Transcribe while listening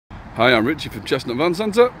Hi, I'm Richie from Chestnut Van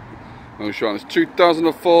Centre. I'm going to show you this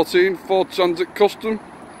 2014 Ford Transit Custom.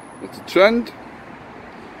 It's a trend.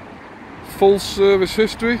 Full service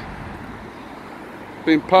history.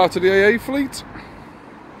 Being part of the AA fleet.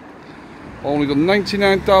 Only done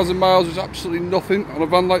 99,000 miles, which is absolutely nothing on a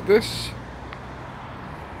van like this.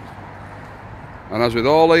 And as with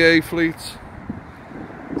all AA fleets,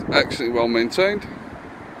 it's excellently well maintained.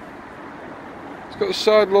 It's got a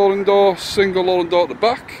side loading door, single loading door at the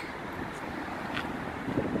back.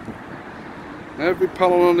 Every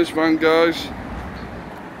panel on this van, guys,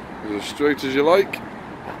 is as straight as you like.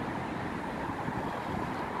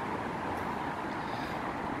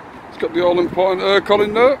 It's got the all-important aircon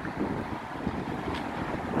in there.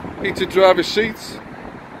 Heated driver's seats.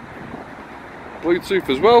 Bluetooth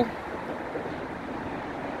as well.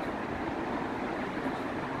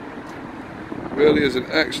 Really is in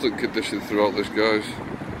excellent condition throughout this, guys.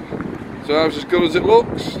 Drives as good as it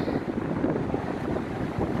looks.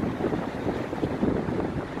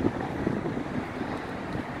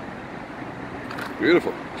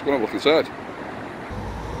 Beautiful. Let's go and have a look inside.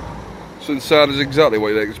 So inside is exactly what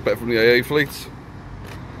you'd expect from the AA fleet.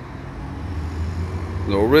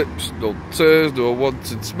 No rips, no tears, no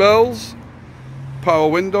unwanted smells. Power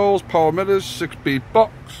windows, power mirrors, 6-speed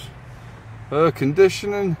box, air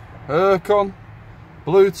conditioning, aircon,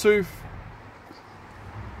 Bluetooth.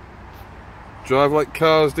 Drive like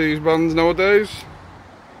cars, these vans nowadays.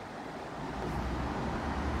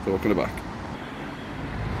 Talk in the back.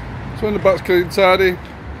 So in the back's clean and tidy.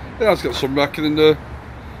 Yeah, it's got some racking in there,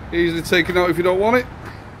 easily taken out if you don't want it.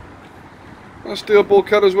 And a steel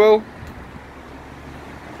bulkhead as well.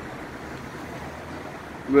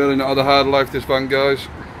 Really not had a hard life, this van, guys.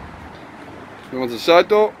 Go on to the side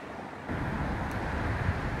door.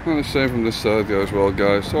 And the same from this side there as well,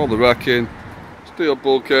 guys. All the racking, steel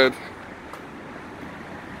bulkhead.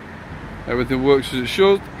 Everything works as it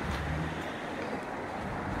should.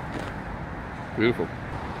 Beautiful.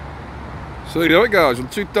 So there you go, guys, on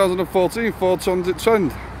 2014 Ford Transit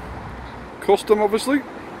Trend. Custom, obviously.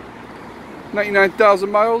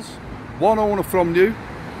 99,000 miles. One owner from new.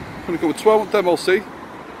 Going to come with 12-month MLC,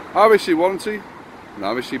 RAC warranty, and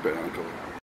RAC bit on cover.